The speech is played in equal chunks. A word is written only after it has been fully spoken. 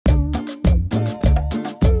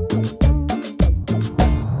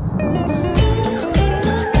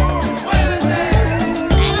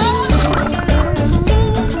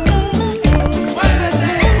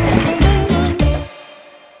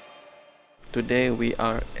today we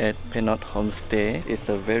are at Penot Homestay. It's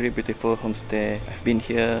a very beautiful homestay. I've been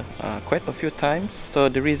here quite a few times. So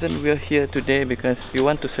the reason we're here today because we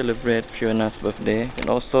want to celebrate Fiona's birthday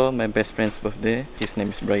and also my best friend's birthday. His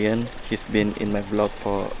name is Bryan. He's been in my vlog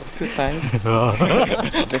for a few times.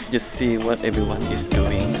 Let's just see what everyone is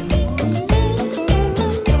doing.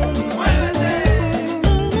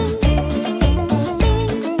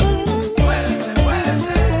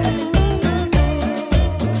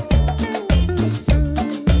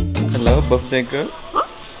 Hello, birthday girl.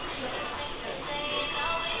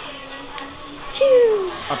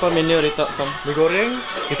 Apa menu hari tak, Tom? Mie goreng,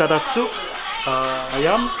 kita ada sup,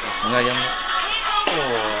 ayam. Ayam.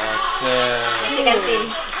 Oh, Chicken tin.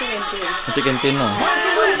 chicken tin. No?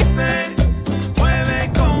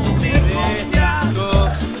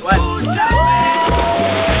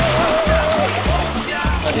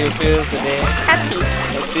 How do you feel today? Happy.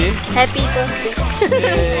 Happy? Happy birthday.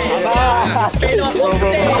 Penot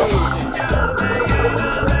Homestay.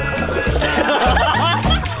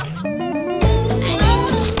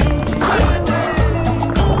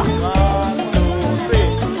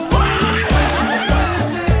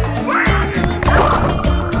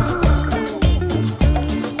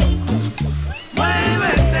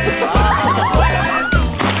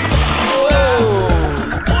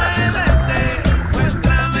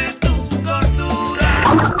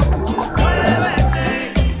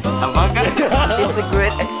 It's a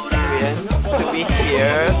great experience to be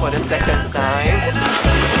here for the second time.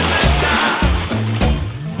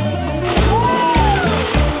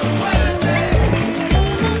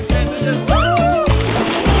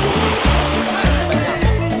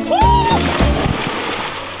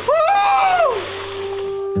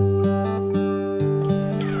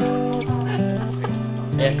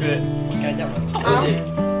 Aku ikan jam. Cik,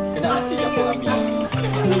 kena nasi campur kami.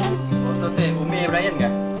 Oh, tu teh Umi Bryan ke?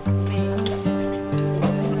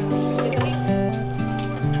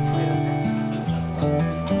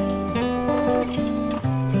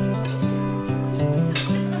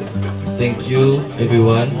 Thank you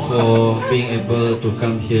everyone for being able to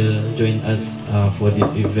come here, join us for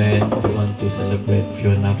this event. We want to celebrate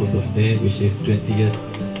Fiona's birthday, which is 20th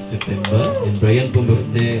September, and Bryan's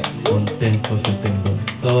birthday on 10th of September.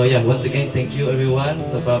 So yeah, once again, thank you everyone.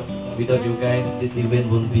 Sebab without you guys, this event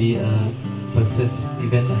won't be a success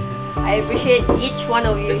event lah. I appreciate each one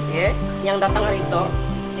of you here yang datang hari itu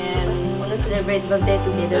and want to celebrate birthday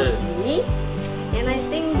together with me. And I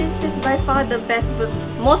think this is by far the best,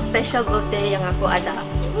 most special birthday yang aku ada.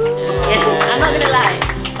 Yeah. I'm not gonna lie,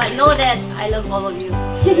 but know that I love all of you.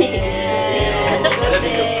 I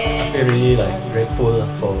feel really grateful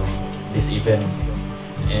for this event.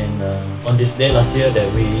 And on this day last year that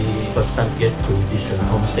we first time get to this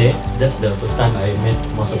homestay, that's the first time I met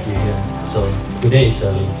most of you here. So today is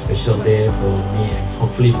a special day for me and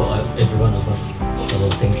hopefully for every one of us.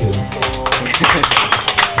 So thank you.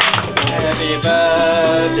 Happy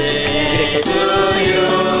birthday to you.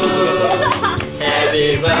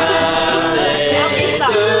 Happy birthday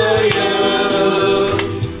to you.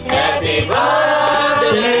 Happy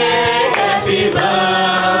birthday. Happy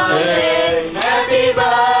birthday. Happy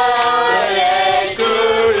birthday to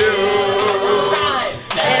you.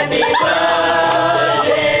 Happy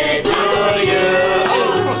birthday to you.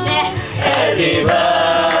 Happy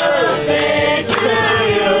birthday to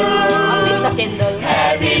you.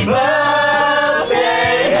 Happy birthday.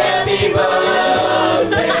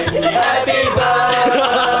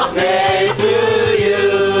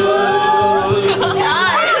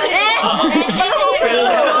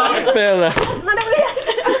 Bella.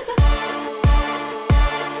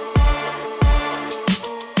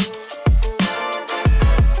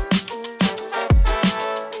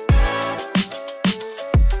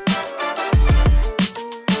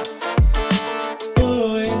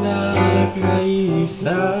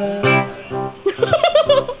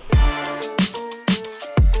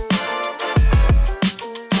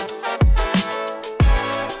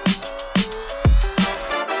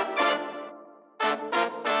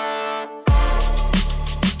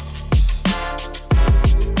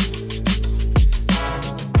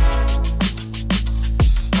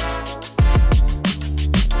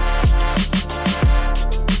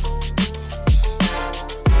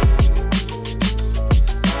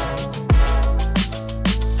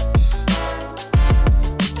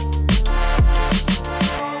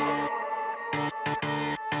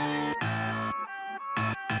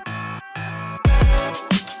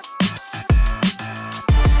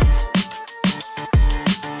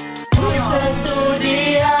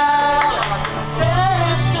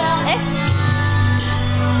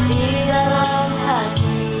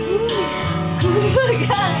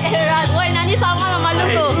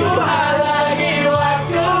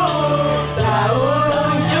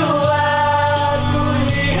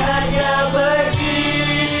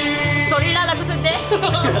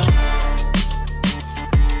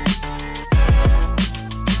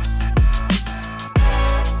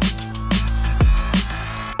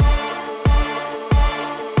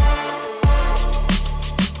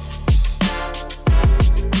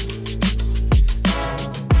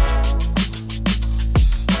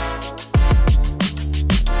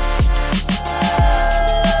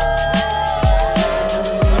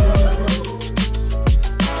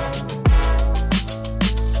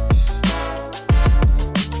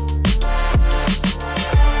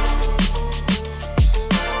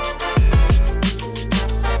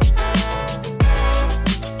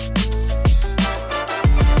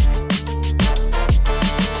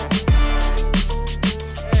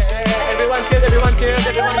 Cheers,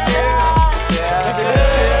 everyone. Cheers.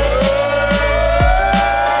 Cheers.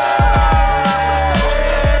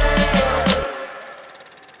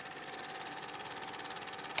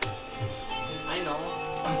 I know.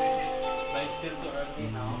 But it's still too early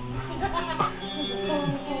now.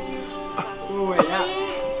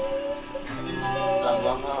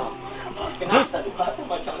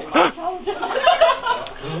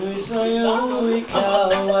 Kung sa'yo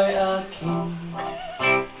ikaw ay aking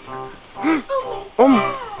Oh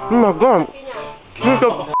my god. This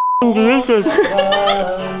is delicious.